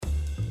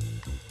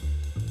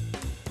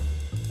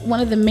one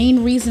of the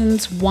main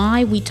reasons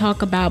why we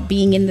talk about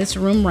being in this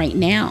room right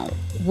now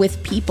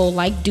with people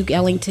like Duke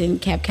Ellington,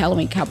 Cab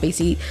Calloway, Count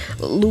Basie,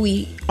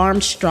 Louis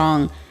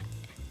Armstrong,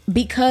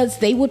 because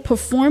they would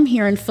perform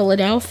here in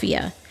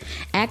Philadelphia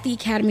at the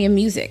Academy of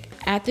Music,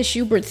 at the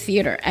Schubert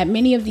Theater, at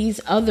many of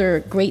these other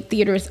great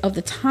theaters of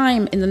the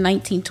time in the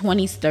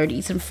 1920s,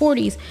 30s, and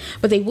 40s,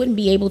 but they wouldn't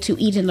be able to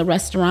eat in the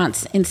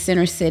restaurants in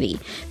Center City.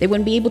 They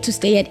wouldn't be able to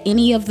stay at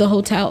any of the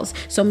hotels.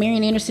 So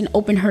Marian Anderson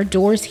opened her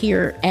doors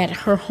here at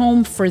her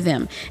home for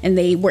them, and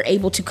they were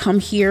able to come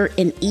here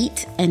and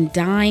eat and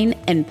dine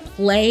and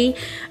play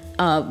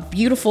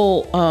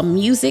beautiful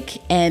music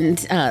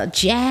and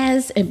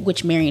jazz,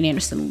 which Marian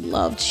Anderson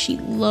loved. She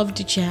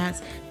loved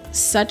jazz.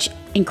 Such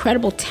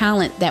incredible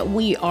talent that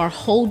we are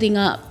holding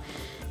up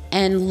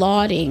and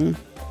lauding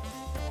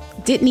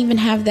didn't even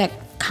have that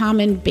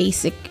common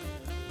basic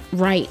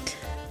right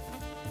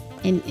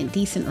and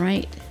decent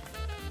right.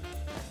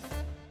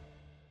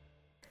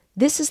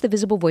 This is the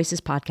Visible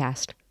Voices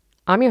podcast.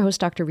 I'm your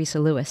host, Dr.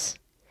 Risa Lewis.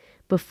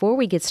 Before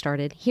we get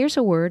started, here's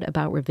a word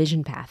about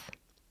Revision Path.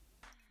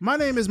 My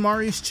name is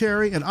Maurice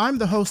Cherry, and I'm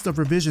the host of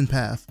Revision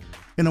Path,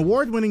 an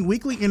award-winning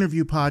weekly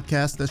interview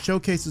podcast that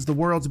showcases the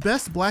world's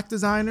best Black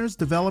designers,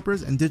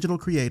 developers, and digital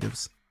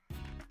creatives.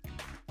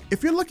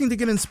 If you're looking to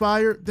get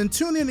inspired, then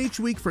tune in each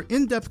week for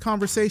in-depth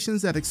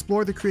conversations that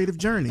explore the creative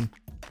journey,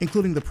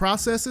 including the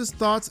processes,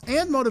 thoughts,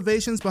 and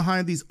motivations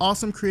behind these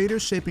awesome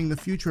creators shaping the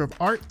future of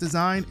art,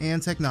 design,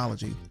 and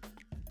technology.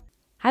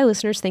 Hi,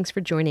 listeners. Thanks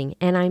for joining,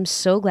 and I'm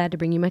so glad to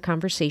bring you my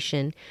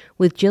conversation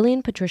with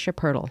Jillian Patricia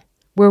Pirtle,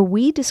 where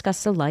we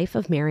discuss the life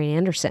of Marian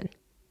Anderson.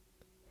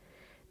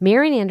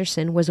 Marian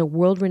Anderson was a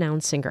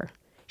world-renowned singer.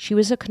 She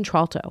was a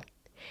contralto,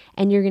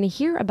 and you're going to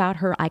hear about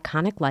her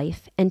iconic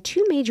life and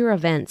two major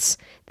events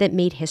that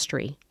made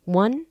history,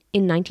 one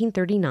in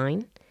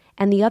 1939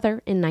 and the other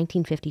in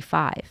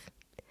 1955.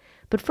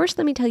 But first,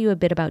 let me tell you a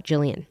bit about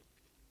Jillian.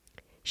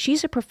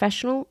 She's a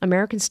professional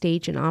American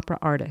stage and opera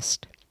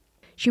artist.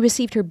 She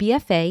received her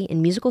BFA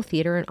in musical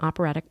theater and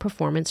operatic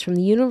performance from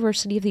the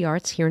University of the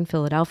Arts here in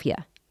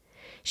Philadelphia.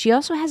 She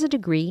also has a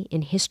degree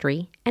in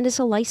history and is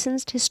a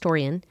licensed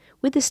historian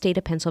with the state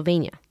of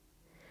Pennsylvania.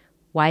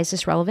 Why is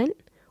this relevant?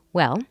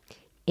 Well,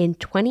 in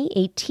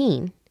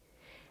 2018,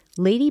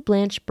 Lady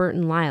Blanche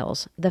Burton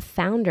Lyles, the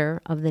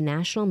founder of the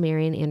National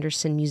Marian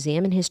Anderson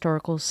Museum and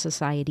Historical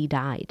Society,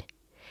 died.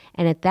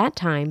 And at that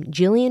time,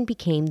 Jillian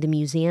became the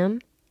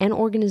museum and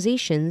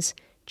organization's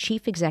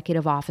chief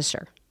executive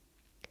officer.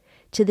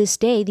 To this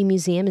day, the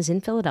museum is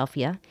in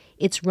Philadelphia.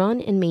 It's run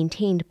and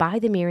maintained by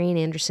the Marian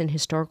Anderson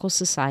Historical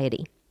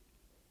Society.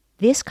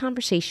 This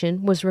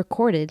conversation was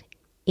recorded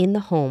in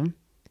the home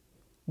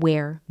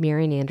where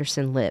Marian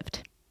Anderson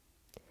lived.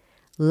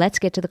 Let's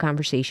get to the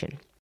conversation.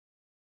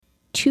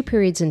 Two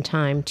periods in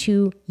time,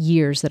 2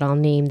 years that I'll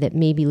name that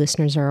maybe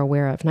listeners are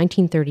aware of.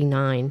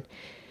 1939,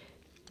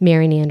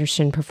 Marian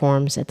Anderson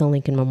performs at the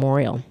Lincoln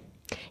Memorial.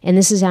 And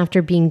this is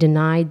after being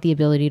denied the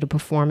ability to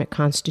perform at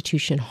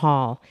Constitution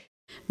Hall.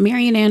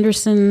 Marian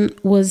Anderson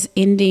was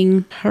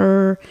ending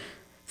her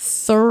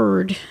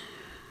third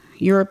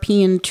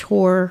European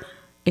tour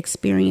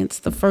experience.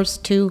 The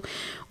first two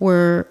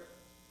were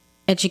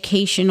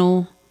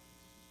educational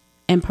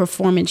and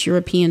performance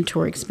European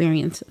tour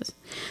experiences.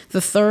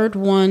 The third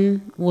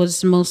one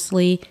was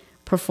mostly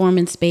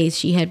performance-based.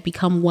 She had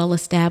become well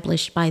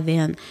established by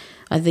then.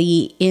 At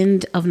the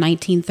end of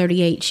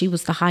 1938, she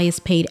was the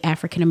highest paid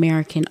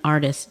African-American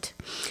artist.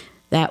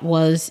 That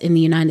was in the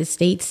United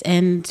States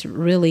and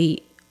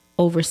really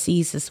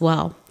overseas as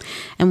well.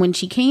 And when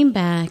she came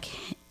back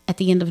at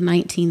the end of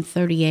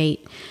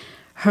 1938,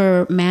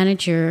 her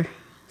manager,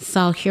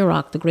 Sal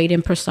Hurok, the great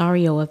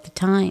impresario of the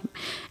time,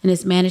 and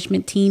his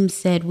management team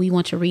said, "We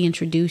want to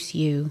reintroduce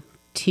you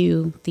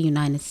to the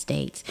United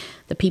States."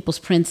 The People's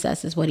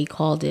Princess is what he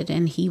called it.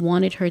 And he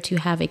wanted her to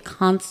have a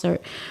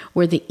concert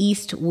where the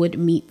East would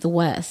meet the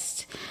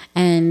West.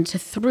 And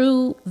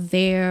through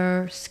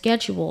their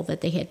schedule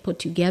that they had put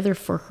together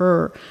for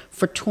her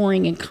for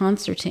touring and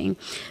concerting,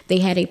 they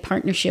had a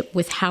partnership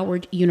with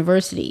Howard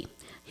University,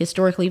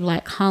 historically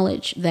Black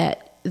college,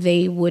 that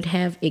they would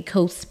have a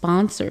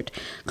co-sponsored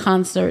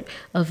concert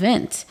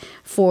event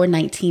for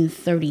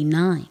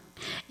 1939.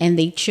 And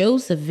they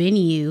chose a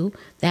venue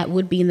that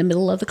would be in the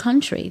middle of the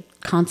country,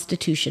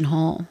 Constitution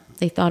Hall.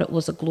 They thought it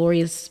was a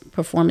glorious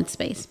performance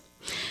space.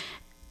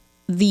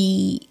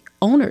 The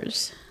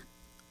owners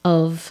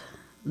of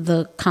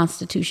the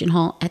Constitution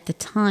Hall at the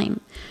time,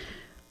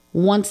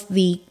 once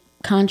the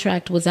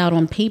contract was out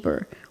on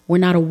paper, were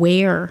not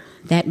aware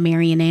that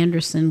Marian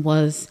Anderson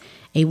was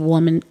a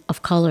woman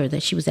of color,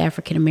 that she was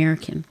African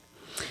American.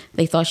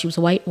 They thought she was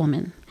a white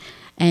woman.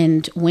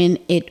 And when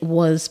it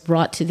was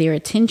brought to their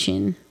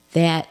attention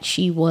that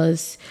she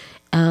was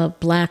a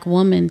Black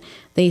woman,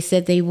 they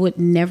said they would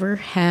never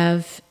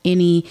have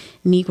any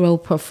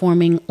Negro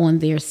performing on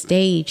their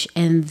stage,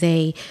 and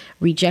they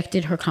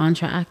rejected her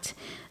contract.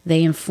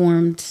 They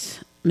informed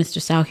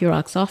Mr. Sal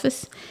Hurok's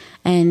office,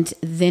 and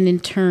then in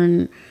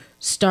turn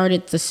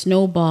started the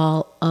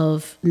snowball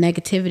of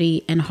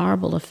negativity and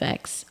horrible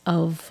effects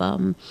of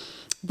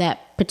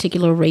that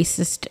particular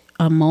racist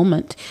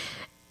moment.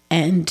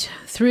 And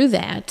through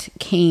that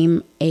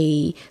came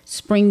a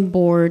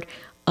springboard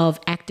of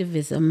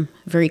activism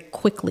very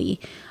quickly.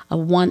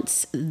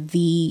 Once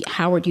the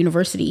Howard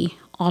University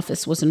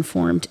office was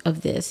informed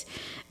of this,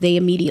 they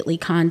immediately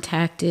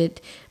contacted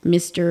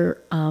Mr.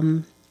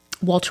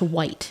 Walter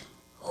White,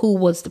 who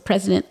was the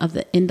president of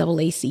the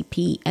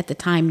NAACP at the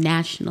time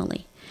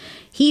nationally.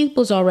 He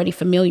was already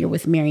familiar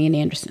with Marian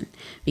Anderson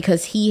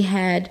because he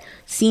had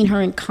seen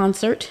her in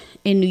concert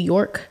in New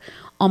York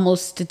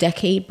almost a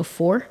decade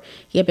before.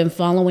 He had been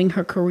following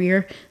her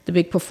career, the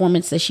big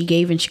performance that she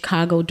gave in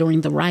Chicago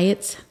during the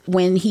riots.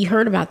 When he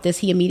heard about this,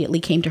 he immediately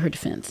came to her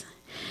defense.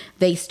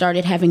 They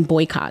started having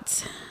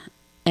boycotts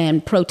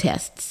and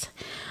protests.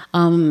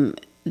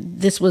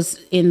 This was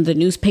in the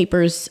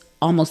newspapers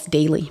almost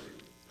daily.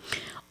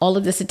 All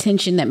of this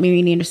attention that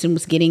Marian Anderson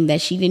was getting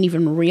that she didn't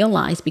even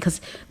realize,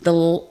 because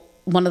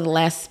one of the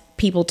last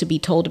people to be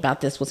told about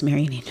this was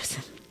Marian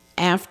Anderson.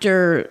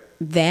 After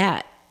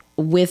that,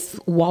 with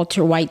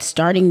Walter White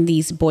starting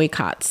these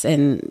boycotts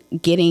and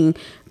getting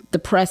the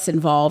press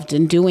involved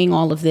and doing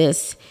all of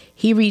this,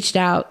 he reached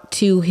out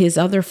to his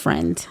other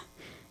friend,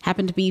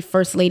 happened to be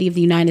First Lady of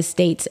the United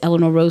States,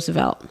 Eleanor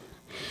Roosevelt.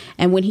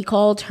 And when he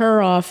called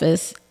her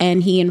office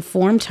and he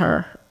informed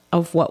her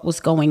of what was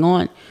going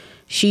on,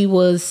 she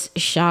was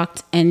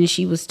shocked and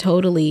she was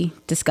totally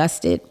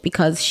disgusted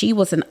because she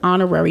was an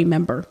honorary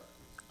member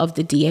of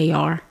the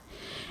DAR.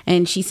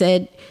 And she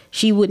said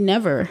she would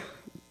never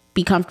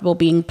be comfortable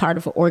being part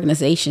of an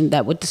organization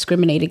that would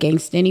discriminate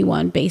against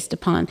anyone based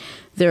upon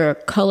their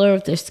color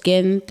of their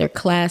skin, their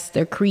class,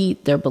 their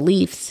creed, their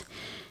beliefs.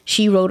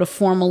 She wrote a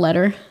formal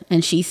letter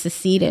and she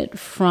seceded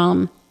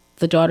from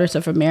the Daughters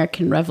of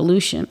American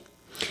Revolution.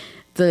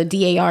 The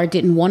DAR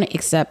didn't want to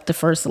accept the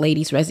First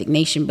Lady's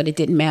resignation, but it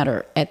didn't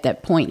matter at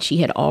that point. She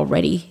had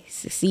already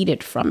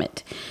seceded from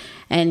it.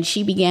 And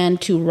she began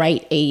to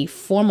write a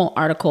formal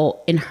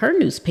article in her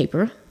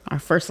newspaper. Our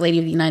First Lady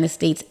of the United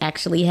States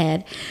actually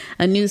had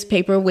a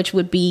newspaper which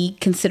would be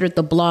considered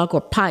the blog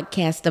or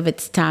podcast of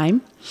its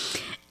time.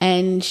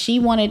 And she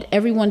wanted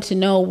everyone to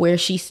know where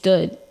she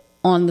stood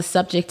on the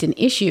subject and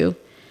issue.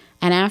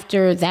 And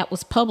after that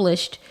was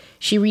published,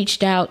 she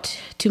reached out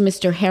to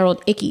Mr.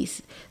 Harold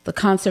Ickes, the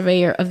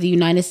conservator of the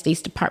United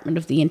States Department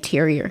of the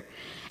Interior.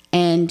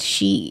 And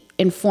she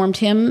informed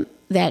him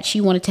that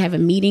she wanted to have a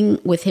meeting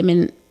with him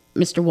and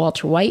Mr.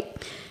 Walter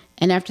White.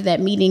 And after that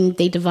meeting,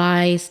 they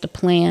devised a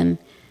plan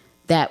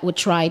that would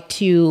try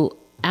to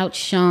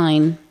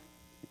outshine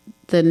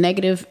the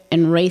negative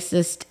and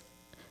racist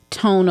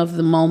tone of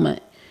the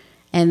moment.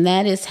 And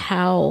that is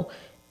how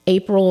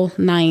April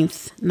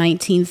 9th,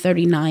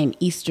 1939,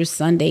 Easter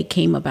Sunday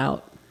came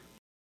about.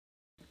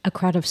 A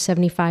crowd of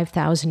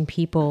 75,000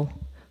 people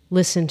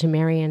listened to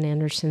Marian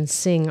Anderson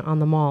sing on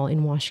the Mall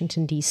in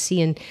Washington,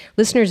 D.C. And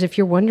listeners, if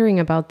you're wondering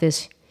about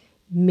this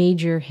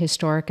major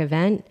historic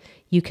event,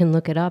 you can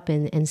look it up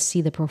and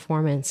see the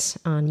performance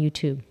on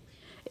YouTube.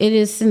 It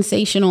is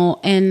sensational,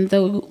 and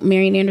though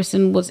Marian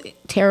Anderson was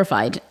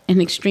terrified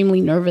and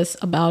extremely nervous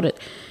about it,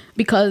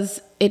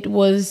 because it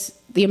was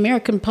the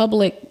American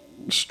public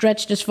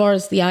stretched as far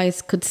as the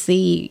eyes could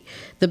see,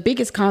 the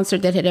biggest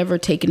concert that had ever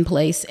taken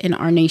place in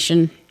our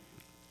nation.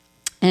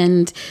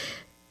 And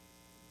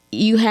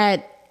you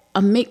had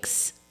a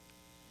mix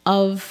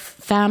of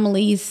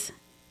families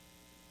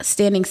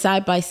standing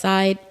side by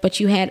side, but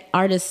you had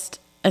artists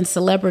and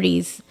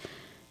celebrities,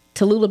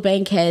 Tallulah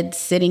Bankhead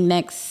sitting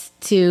next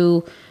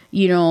to,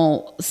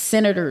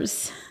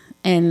 senators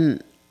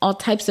and all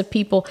types of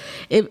people.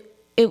 It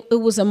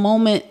was a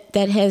moment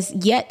that has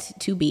yet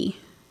to be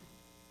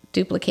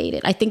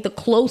duplicated. I think the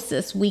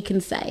closest we can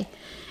say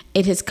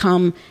it has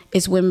come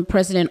is when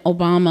President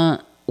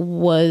Obama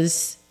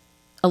was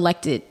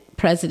elected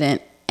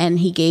president and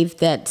he gave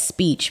that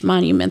speech,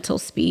 monumental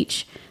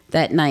speech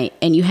that night,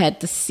 and you had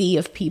the sea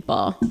of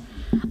people.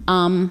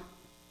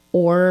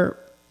 Or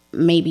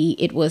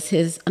maybe it was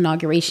his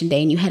inauguration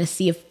day and you had a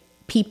sea of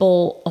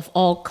people of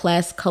all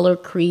class, color,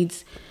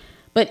 creeds,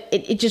 but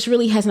it just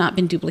really has not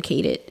been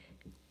duplicated.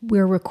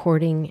 We're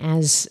recording,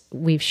 as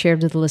we've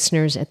shared with the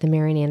listeners, at the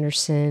Marian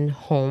Anderson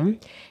home.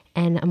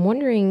 And I'm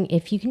wondering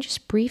if you can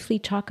just briefly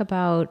talk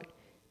about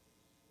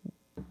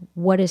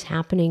what is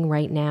happening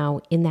right now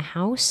in the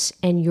house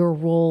and your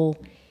role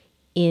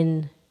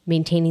in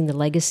maintaining the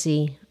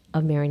legacy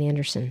of Marian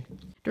Anderson.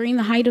 During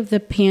the height of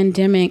the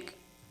pandemic,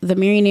 the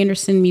Marian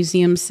Anderson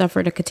Museum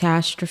suffered a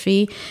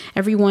catastrophe.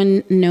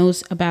 Everyone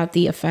knows about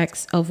the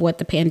effects of what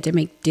the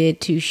pandemic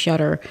did to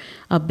shutter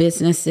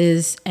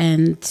businesses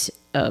and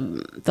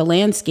the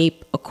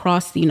landscape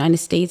across the United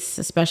States,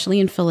 especially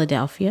in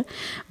Philadelphia.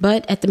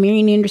 But at the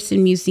Marian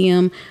Anderson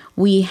Museum,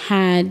 we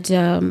had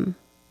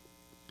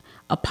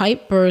a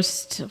pipe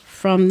burst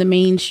from the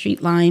main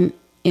street line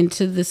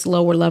into this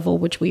lower level,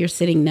 which we are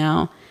sitting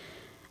now.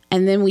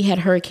 And then we had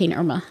Hurricane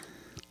Irma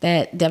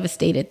that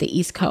devastated the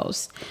East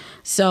Coast.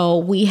 So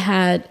we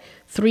had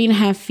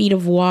 3.5 feet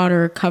of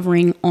water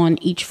covering on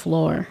each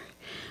floor.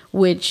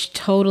 which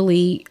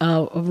totally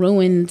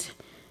ruined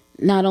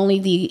not only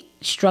the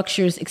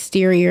structure's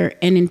exterior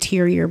and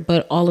interior,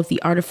 but all of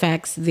the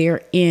artifacts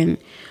therein.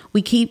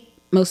 We keep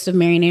most of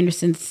Marian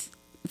Anderson's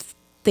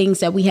things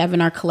that we have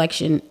in our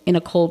collection in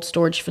a cold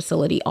storage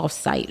facility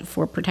off-site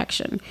for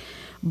protection.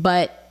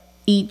 But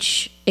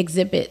each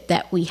exhibit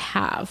that we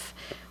have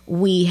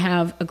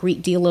a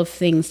great deal of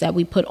things that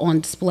we put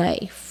on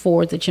display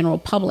for the general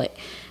public.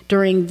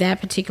 During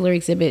that particular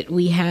exhibit,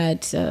 we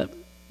had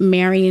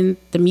Marian,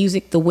 the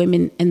music, the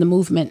women, and the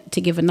movement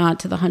to give a nod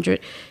to the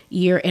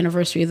 100-year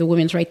anniversary of the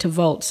women's right to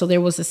vote. So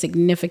there was a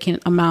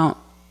significant amount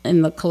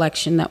in the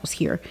collection that was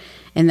here,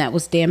 and that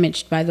was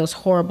damaged by those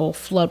horrible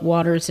flood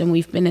waters. And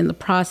we've been in the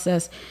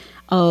process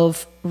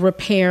of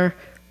repair,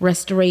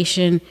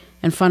 restoration,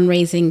 and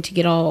fundraising to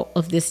get all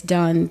of this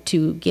done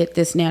to get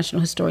this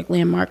National Historic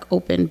Landmark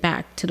open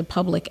back to the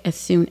public as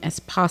soon as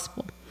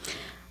possible.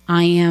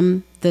 I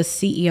am the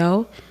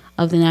CEO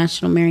of the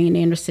National Marian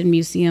Anderson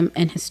Museum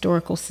and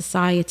Historical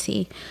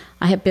Society.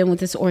 I have been with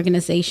this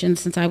organization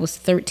since I was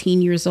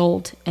 13 years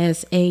old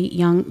as a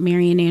young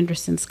Marian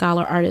Anderson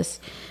scholar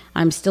artist.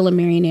 I'm still a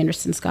Marian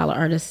Anderson scholar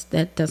artist.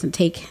 That doesn't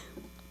take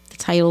the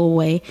title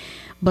away,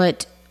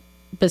 but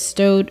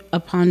bestowed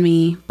upon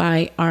me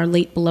by our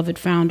late beloved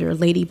founder,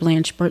 Lady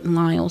Blanche Burton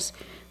Lyles,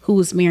 who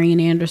was Marian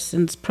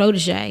Anderson's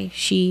protege.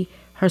 She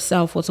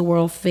herself was a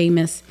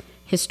world-famous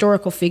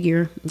historical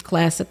figure,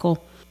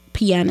 classical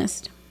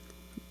pianist,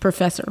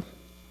 professor.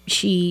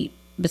 She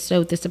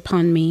bestowed this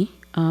upon me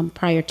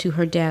prior to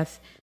her death.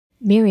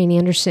 Marian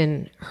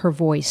Anderson, her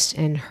voice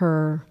and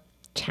her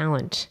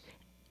talent,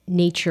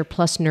 nature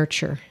plus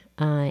nurture,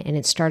 and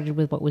it started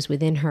with what was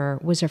within her,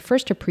 was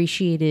first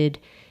appreciated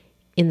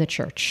in the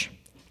church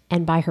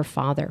and by her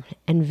father,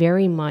 and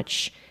very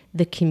much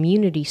the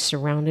community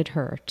surrounded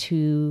her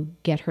to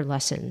get her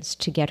lessons,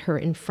 to get her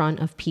in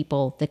front of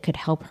people that could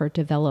help her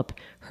develop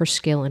her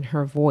skill and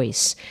her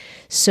voice.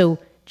 So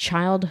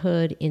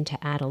childhood into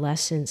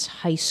adolescence,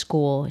 high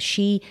school,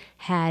 she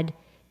had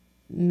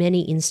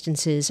many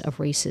instances of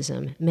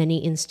racism,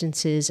 many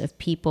instances of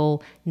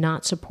people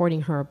not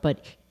supporting her,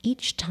 but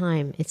each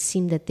time it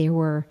seemed that there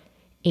were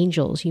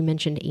angels, you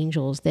mentioned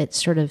angels, that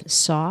sort of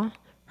saw,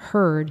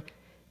 heard,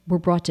 were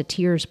brought to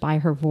tears by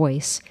her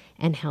voice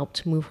and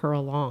helped move her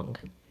along.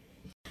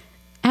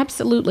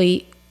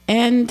 Absolutely.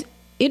 And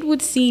it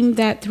would seem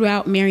that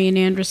throughout Marian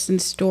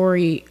Anderson's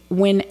story,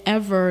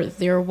 whenever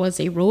there was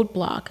a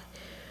roadblock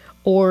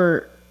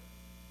or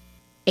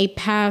a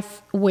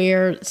path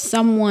where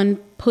someone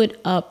put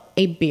up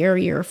a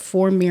barrier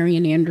for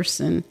Marian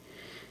Anderson,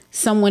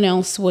 someone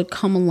else would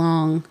come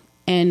along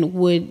and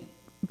would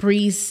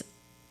breeze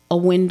a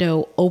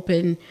window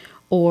open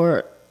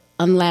or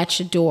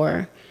unlatch a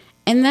door.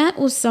 And that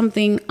was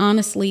something,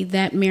 honestly,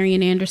 that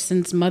Marian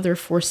Anderson's mother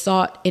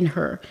foresaw in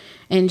her.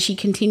 And she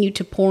continued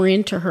to pour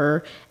into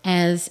her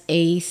as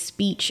a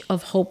speech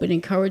of hope and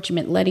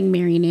encouragement, letting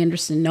Marian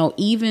Anderson know,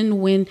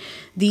 even when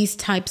these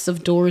types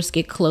of doors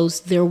get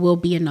closed, there will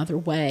be another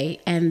way.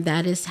 And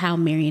that is how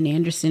Marian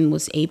Anderson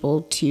was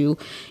able to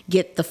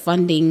get the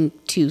funding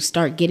to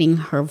start getting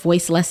her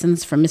voice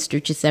lessons from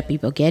Mr. Giuseppe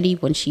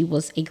Boghetti when she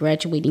was a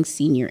graduating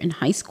senior in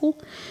high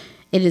school.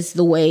 It is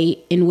the way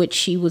in which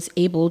she was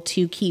able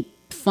to keep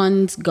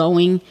funds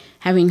going,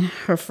 having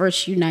her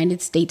first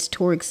United States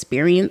tour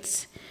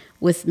experience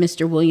with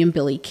Mr. William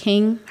Billy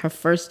King, her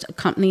first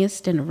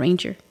accompanist and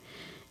arranger.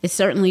 It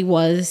certainly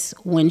was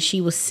when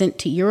she was sent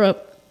to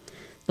Europe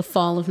the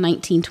fall of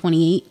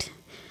 1928,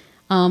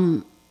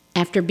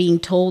 after being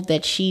told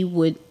that she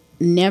would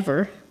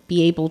never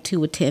be able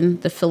to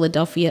attend the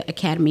Philadelphia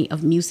Academy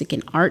of Music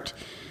and Art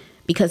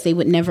because they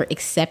would never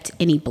accept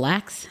any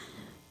blacks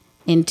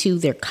into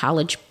their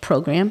college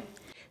program.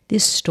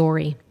 This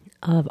story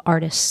of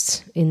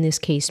artists, in this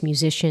case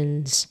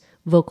musicians,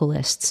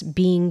 vocalists,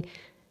 being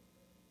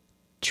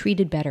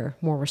treated better,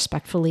 more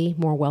respectfully,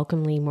 more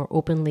welcomely, more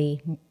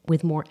openly,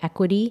 with more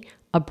equity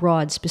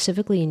abroad,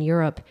 specifically in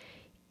Europe,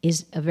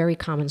 is a very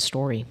common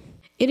story.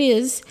 It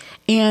is,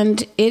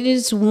 and it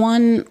is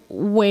one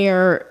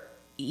where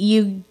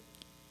you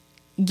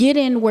get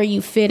in where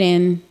you fit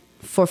in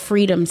for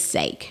freedom's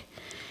sake.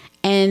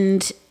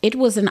 And it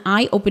was an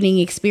eye-opening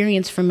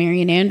experience for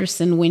Marian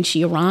Anderson when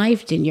she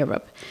arrived in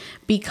Europe,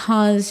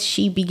 because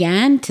she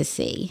began to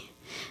see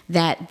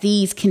that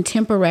these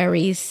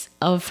contemporaries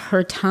of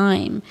her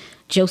time,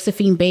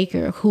 Josephine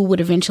Baker, who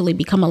would eventually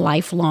become a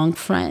lifelong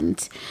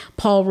friend,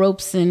 Paul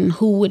Robeson,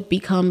 who would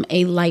become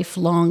a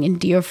lifelong and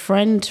dear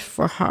friend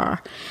for her,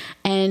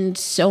 and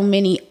so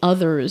many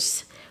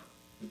others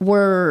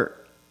were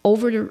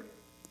over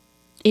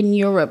in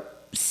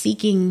Europe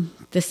seeking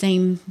the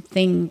same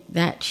thing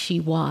that she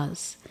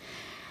was.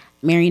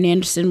 Marian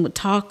Anderson would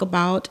talk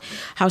about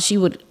how she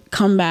would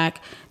come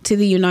back to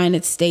the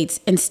United States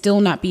and still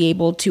not be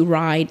able to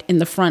ride in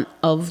the front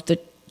of the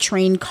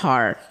train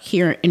car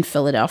here in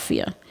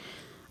Philadelphia,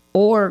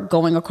 or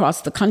going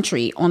across the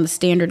country on the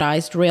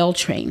standardized rail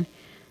train,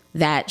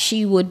 that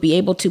she would be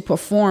able to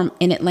perform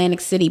in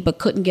Atlantic City but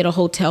couldn't get a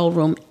hotel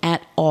room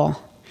at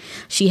all.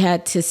 She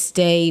had to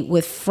stay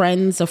with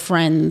friends of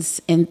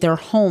friends in their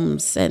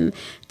homes and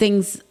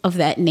things of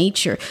that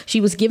nature.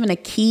 She was given a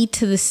key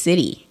to the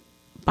city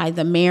by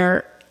the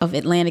mayor of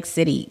Atlantic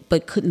City,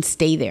 but couldn't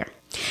stay there.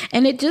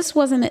 And it just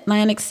wasn't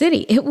Atlantic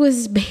City. It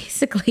was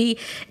basically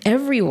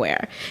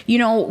everywhere. You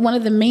know, one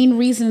of the main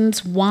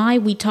reasons why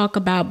we talk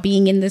about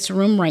being in this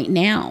room right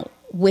now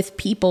with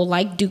people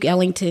like Duke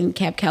Ellington,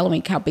 Cab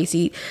Calloway, Count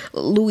Basie,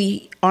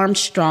 Louis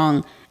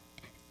Armstrong,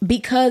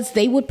 because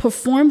they would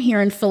perform here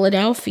in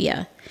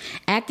Philadelphia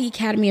at the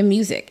Academy of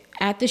Music,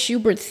 at the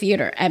Schubert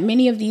Theater, at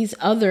many of these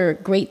other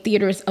great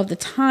theaters of the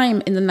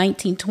time in the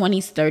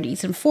 1920s,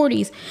 30s, and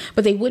 40s,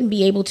 but they wouldn't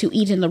be able to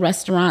eat in the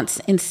restaurants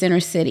in Center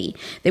City.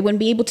 They wouldn't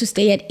be able to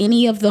stay at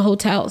any of the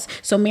hotels.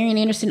 So Marian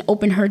Anderson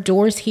opened her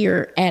doors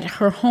here at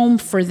her home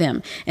for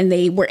them, and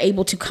they were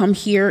able to come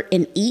here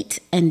and eat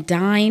and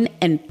dine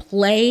and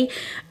play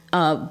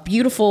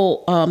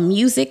beautiful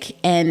music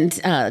and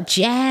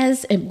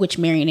jazz, which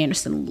Marian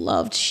Anderson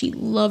loved. She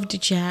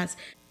loved jazz.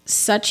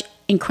 Such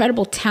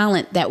incredible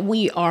talent that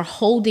we are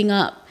holding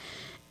up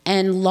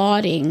and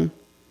lauding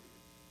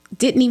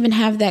didn't even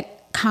have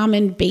that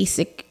common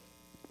basic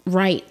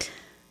right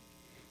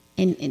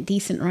and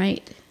decent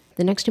right.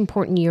 The next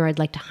important year I'd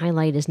like to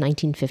highlight is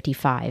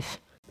 1955.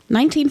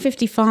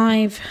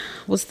 1955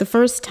 was the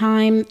first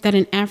time that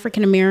an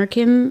African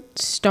American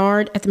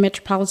starred at the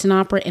Metropolitan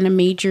Opera in a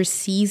major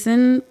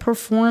season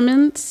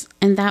performance,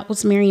 and that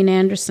was Marian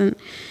Anderson,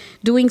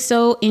 doing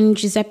so in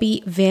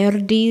Giuseppe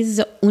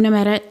Verdi's Una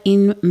Mera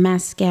in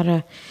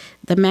Maschera,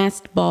 The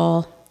Masked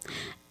Ball.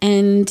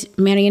 And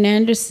Marian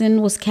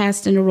Anderson was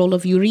cast in the role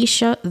of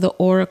Eurisha, the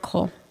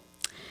Oracle.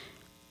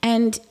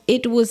 And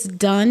it was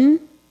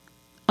done,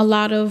 a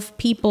lot of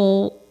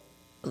people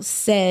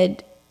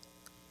said,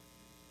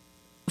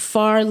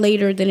 far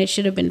later than it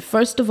should have been.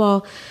 First of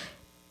all,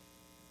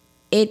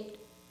 it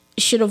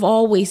should have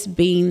always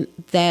been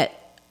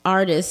that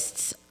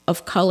artists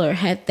of color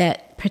had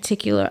that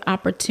particular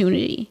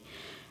opportunity.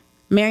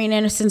 Marian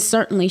Anderson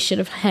certainly should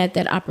have had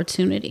that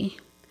opportunity.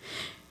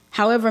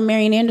 However,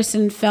 Marian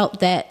Anderson felt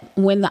that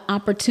when the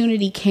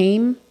opportunity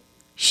came,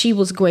 she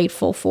was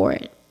grateful for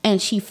it,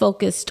 and she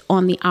focused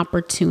on the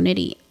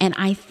opportunity. And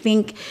I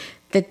think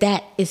that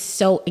that is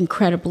so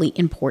incredibly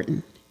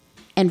important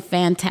and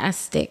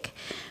fantastic,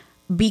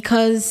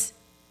 because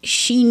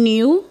she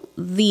knew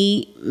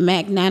the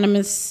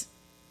magnanimous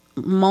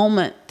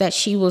moment that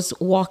she was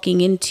walking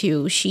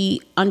into.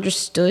 She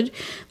understood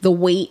the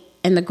weight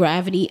and the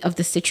gravity of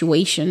the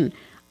situation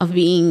of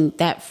being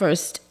that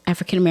first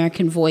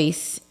African-American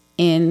voice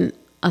in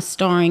a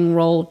starring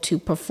role to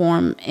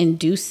perform and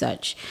do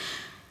such.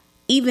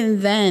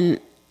 Even then,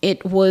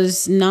 it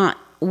was not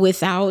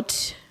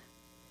without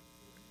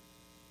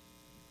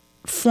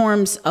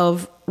forms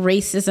of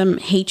racism,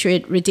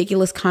 hatred,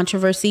 ridiculous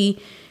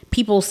controversy,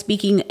 people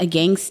speaking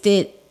against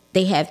it.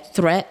 They had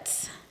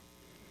threats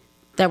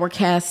that were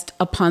cast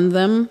upon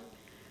them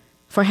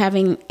for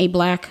having a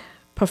black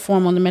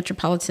perform on the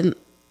Metropolitan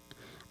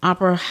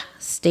Opera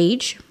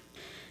stage.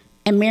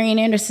 And Marian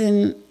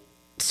Anderson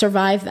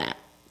survived that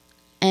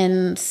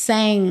and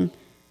sang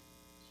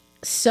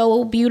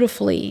so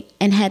beautifully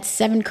and had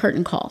 7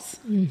 curtain calls.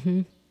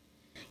 Mm-hmm.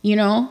 You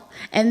know,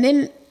 and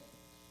then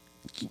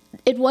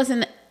it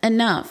wasn't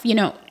enough. You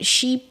know,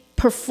 she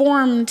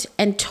performed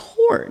and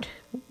toured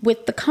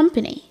with the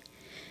company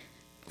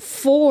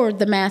for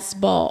the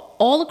Masked Ball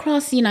all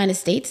across the United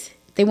States.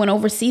 They went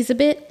overseas a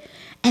bit.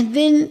 And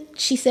then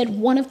she said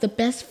one of the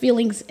best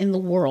feelings in the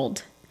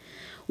world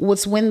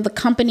was when the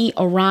company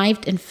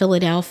arrived in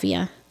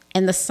Philadelphia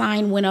and the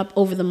sign went up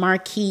over the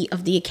marquee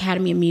of the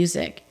Academy of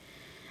Music.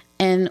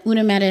 And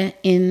Una Mera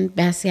in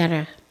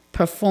Maschera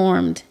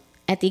performed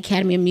at the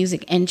Academy of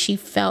Music, and she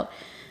felt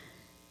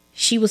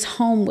she was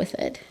home with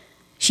it.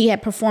 She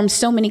had performed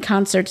so many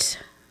concerts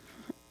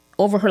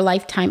over her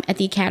lifetime at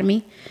the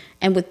Academy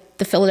and with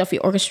the Philadelphia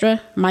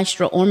Orchestra,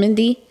 Maestro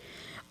Ormandy.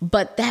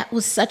 But that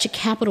was such a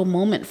capital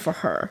moment for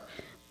her,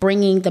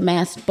 bringing the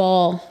Masked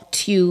Ball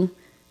to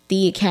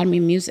the Academy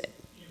of Music.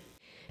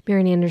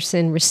 Marian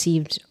Anderson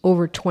received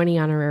over 20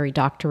 honorary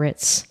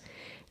doctorates.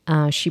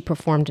 She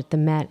performed at the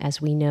Met,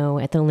 as we know,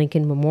 at the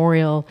Lincoln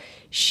Memorial.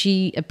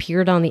 She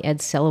appeared on the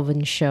Ed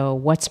Sullivan Show,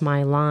 What's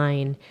My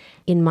Line?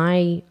 In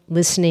my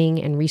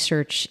listening and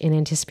research in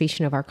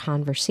anticipation of our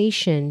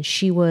conversation,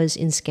 she was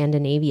in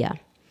Scandinavia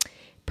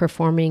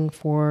performing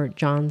for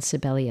John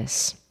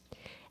Sibelius.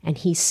 And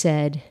he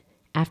said,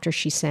 after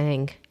she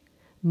sang,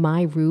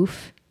 "My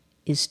roof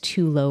is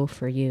too low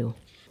for you."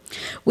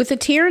 With a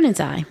tear in his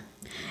eye.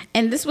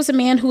 And this was a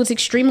man who was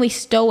extremely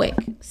stoic,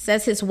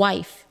 says his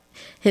wife.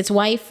 His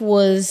wife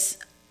was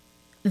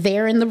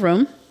there in the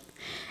room,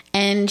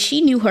 and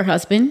she knew her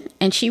husband,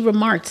 and she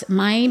remarked,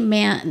 "My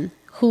man,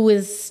 who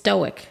is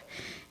stoic,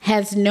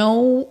 has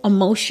no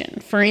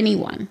emotion for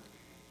anyone,"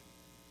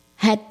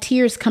 had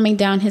tears coming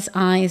down his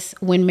eyes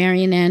when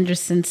Marian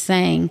Anderson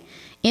sang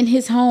in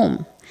his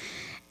home.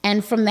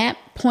 And from that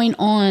point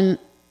on,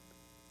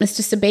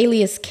 Mr.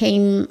 Sibelius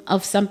came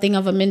of something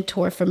of a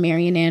mentor for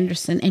Marian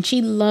Anderson, and she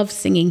loved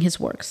singing his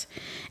works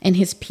and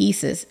his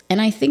pieces.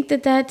 And I think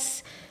that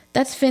that's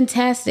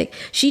fantastic.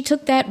 She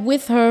took that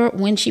with her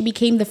when she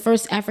became the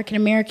first African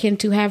American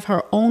to have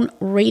her own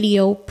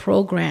radio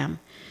program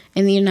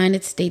in the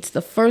United States,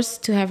 the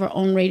first to have her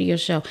own radio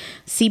show,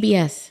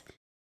 CBS.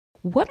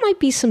 What might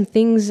be some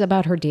things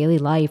about her daily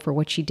life or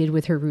what she did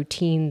with her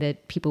routine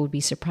that people would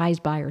be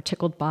surprised by or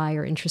tickled by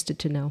or interested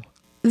to know?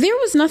 There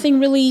was nothing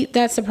really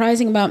that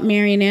surprising about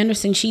Marian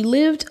Anderson. She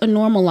lived a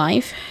normal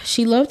life.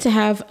 She loved to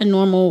have a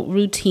normal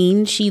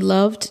routine. She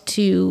loved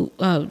to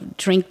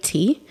drink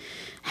tea,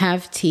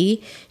 have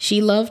tea. She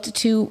loved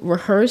to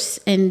rehearse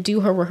and do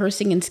her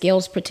rehearsing in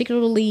scales,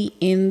 particularly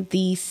in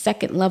the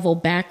second level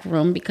back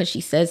room, because she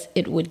says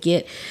it would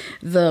get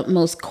the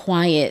most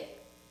quiet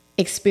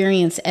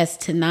experience as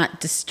to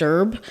not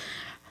disturb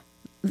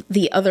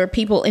the other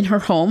people in her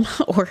home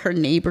or her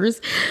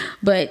neighbors.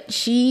 But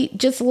she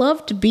just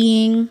loved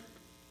being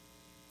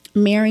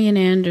Marian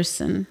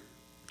Anderson.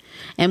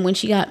 And when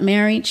she got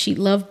married, she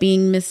loved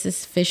being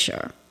Mrs.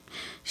 Fisher.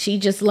 She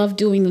just loved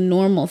doing the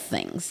normal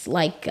things.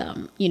 Like,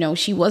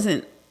 she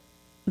wasn't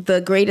the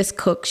greatest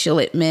cook, she'll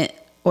admit,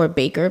 or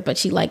baker, but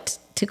she liked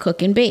to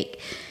cook and bake.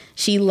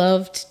 She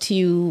loved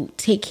to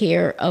take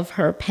care of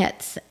her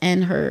pets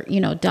and her,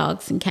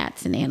 dogs and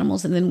cats and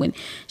animals. And then when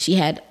she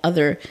had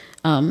other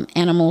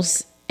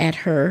animals at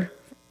her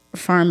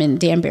farm in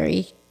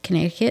Danbury,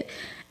 Connecticut.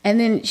 And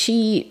then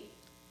she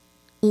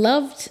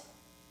loved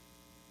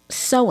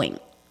sewing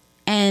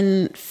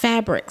and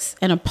fabrics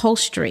and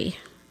upholstery.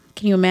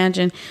 Can you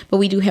imagine? But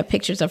we do have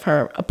pictures of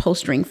her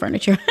upholstering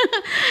furniture.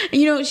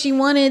 She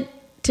wanted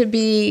to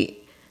be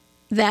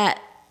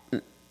that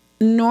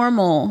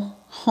normal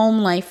home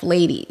life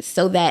lady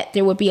so that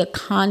there would be a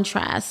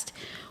contrast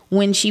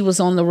when she was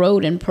on the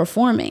road and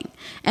performing.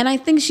 And I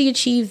think she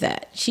achieved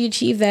that. She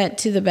achieved that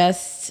to the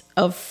best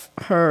of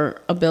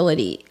her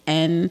ability,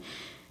 and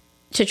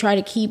to try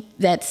to keep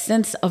that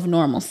sense of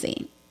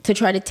normalcy, to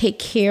try to take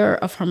care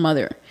of her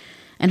mother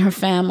and her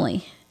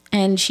family.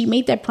 And she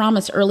made that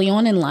promise early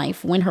on in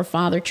life when her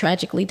father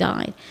tragically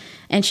died.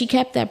 And she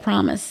kept that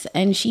promise,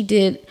 and she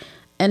did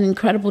an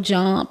incredible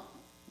job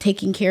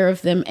taking care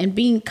of them and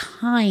being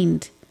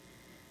kind,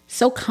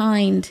 so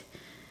kind,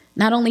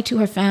 not only to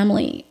her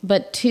family,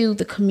 but to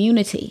the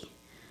community,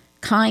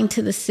 kind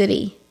to the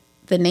city,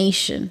 the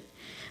nation.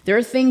 There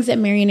are things that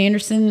Marian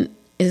Anderson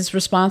is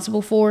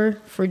responsible for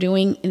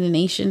doing in the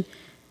nation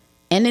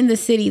and in the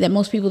city that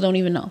most people don't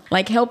even know.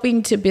 Like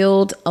helping to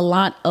build a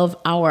lot of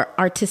our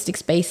artistic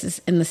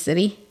spaces in the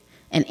city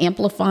and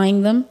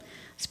amplifying them,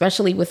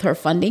 especially with her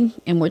funding.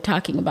 And we're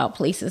talking about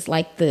places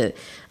like the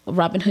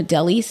Robin Hood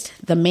Del East,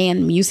 the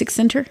Mann Music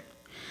Center.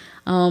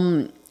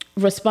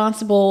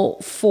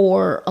 Responsible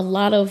for a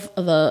lot of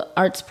the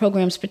arts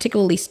programs,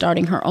 particularly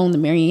starting her own, the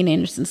Marian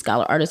Anderson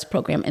Scholar Artist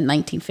Program in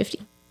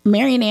 1950.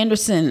 Marian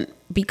Anderson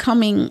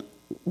becoming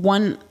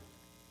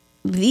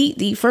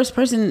the first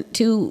person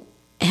to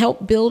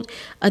help build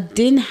a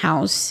den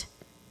house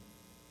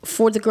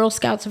for the Girl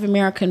Scouts of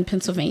America in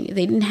Pennsylvania.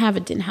 They didn't have a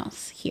den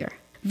house here.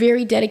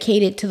 Very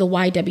dedicated to the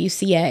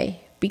YWCA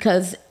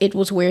because it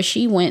was where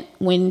she went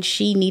when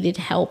she needed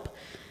help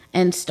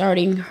and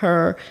starting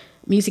her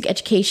music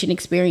education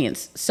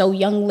experience. So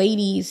young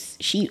ladies,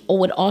 she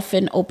would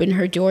often open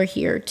her door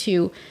here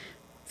through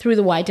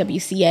the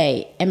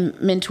YWCA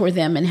and mentor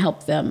them and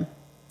help them.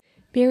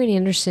 Marian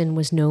Anderson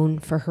was known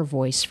for her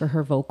voice, for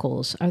her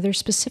vocals. Are there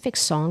specific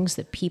songs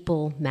that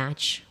people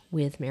match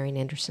with Marian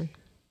Anderson?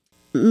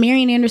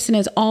 Marian Anderson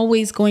is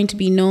always going to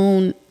be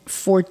known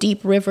for Deep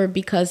River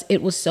because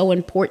it was so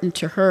important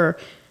to her,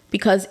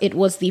 because it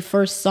was the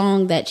first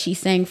song that she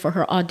sang for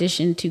her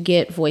audition to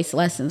get voice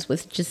lessons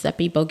with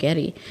Giuseppe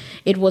Boghetti.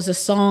 It was a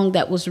song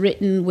that was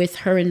written with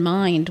her in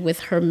mind,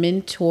 with her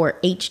mentor,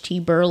 H.T.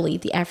 Burley,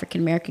 the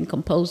African-American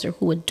composer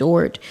who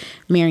adored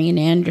Marian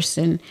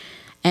Anderson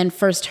and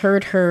first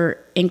heard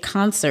her in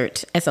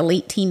concert as a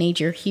late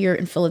teenager here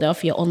in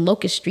Philadelphia on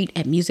Locust Street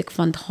at Music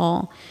Fund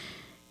Hall.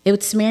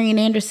 It's Marian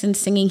Anderson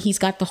singing "He's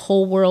Got the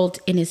Whole World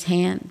in His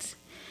Hands."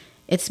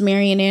 It's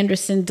Marian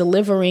Anderson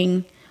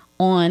delivering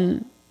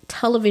on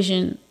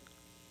television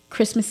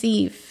Christmas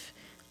Eve,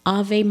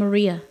 Ave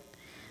Maria.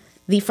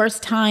 The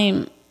first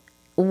time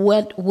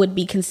what would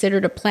be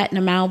considered a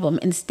platinum album,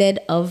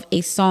 instead of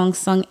a song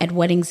sung at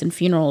weddings and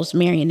funerals,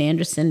 Marian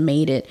Anderson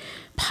made it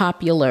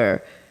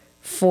popular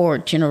for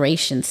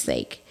generations'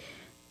 sake.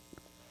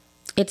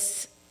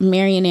 It's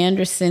Marian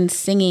Anderson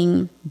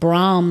singing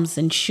Brahms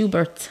and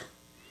Schubert,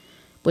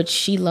 which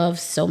she loves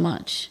so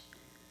much.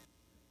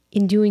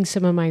 In doing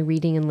some of my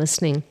reading and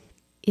listening,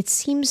 it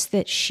seems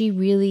that she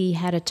really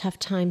had a tough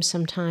time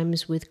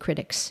sometimes with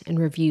critics and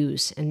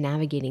reviews and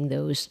navigating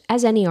those,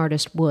 as any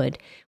artist would.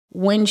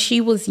 When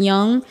she was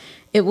young,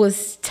 it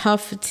was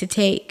tough to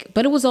take,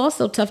 but it was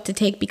also tough to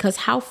take because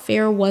how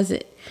fair was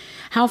it?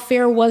 How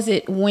fair was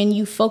it when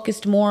you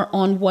focused more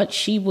on what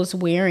she was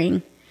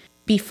wearing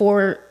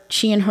before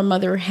she and her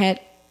mother had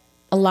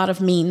a lot of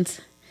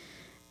means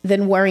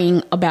than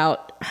worrying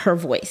about her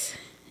voice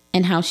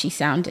and how she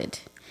sounded?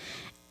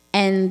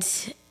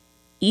 And,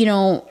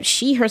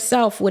 she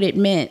herself would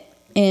admit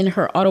in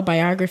her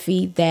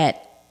autobiography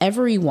that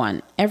every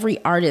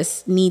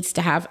artist needs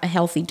to have a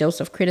healthy dose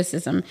of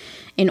criticism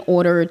in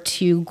order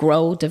to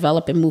grow,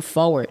 develop, and move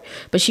forward.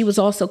 But she was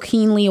also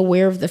keenly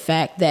aware of the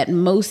fact that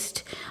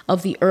most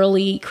of the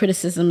early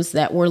criticisms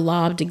that were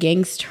lobbed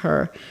against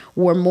her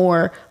were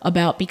more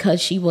about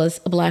because she was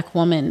a Black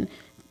woman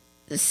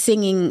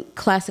singing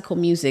classical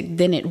music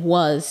than it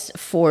was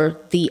for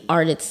the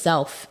art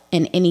itself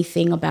and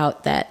anything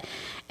about that.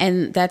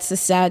 And that's a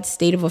sad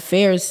state of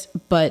affairs,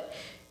 but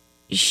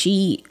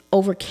she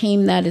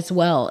overcame that as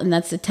well. And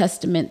that's a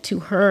testament to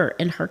her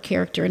and her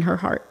character and her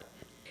heart.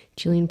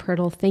 Jillian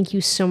Pirtle, thank you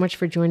so much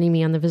for joining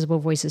me on the Visible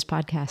Voices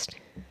podcast.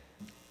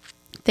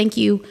 Thank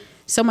you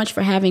so much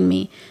for having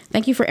me.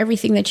 Thank you for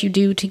everything that you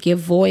do to give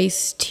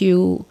voice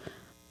to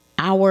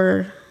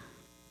our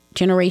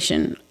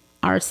generation,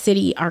 our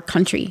city, our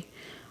country,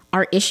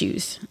 our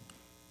issues.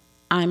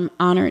 I'm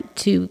honored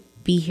to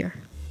be here.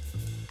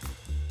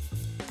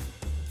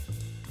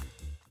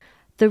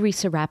 The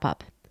RISA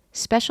Wrap-Up.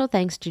 Special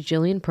thanks to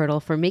Jillian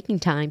Pirtle for making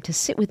time to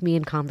sit with me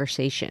in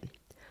conversation.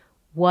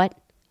 What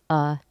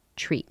a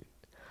treat.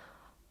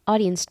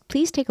 Audience,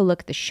 please take a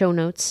look at the show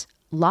notes,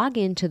 log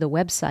into the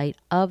website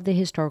of the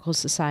Historical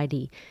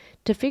Society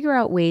to figure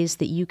out ways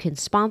that you can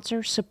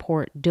sponsor,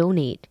 support,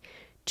 donate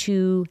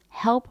to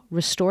help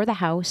restore the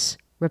house,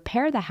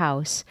 repair the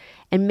house,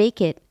 and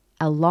make it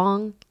a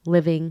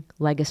long-living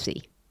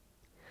legacy.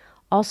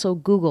 Also,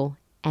 Google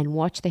and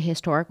watch the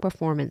historic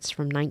performance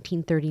from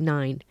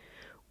 1939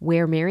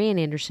 where Marian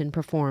Anderson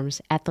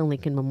performs at the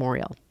Lincoln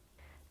Memorial.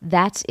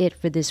 That's it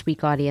for this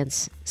week,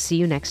 audience. See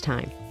you next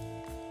time.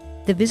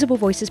 The Visible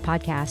Voices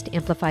podcast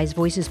amplifies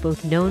voices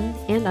both known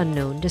and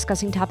unknown,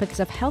 discussing topics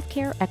of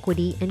healthcare,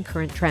 equity, and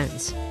current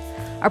trends.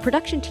 Our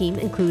production team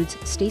includes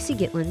Stacey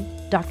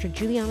Gitlin, Dr.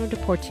 Giuliano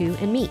DePortu,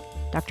 and me,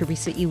 Dr.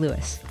 Risa E.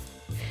 Lewis.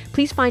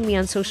 Please find me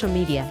on social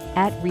media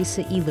at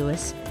Risa E.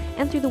 Lewis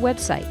and through the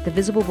website,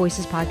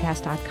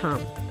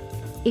 thevisiblevoicespodcast.com.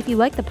 If you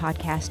like the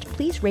podcast,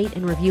 please rate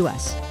and review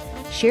us.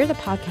 Share the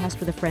podcast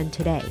with a friend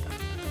today.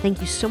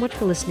 Thank you so much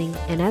for listening,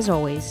 and as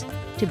always,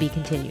 to be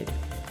continued.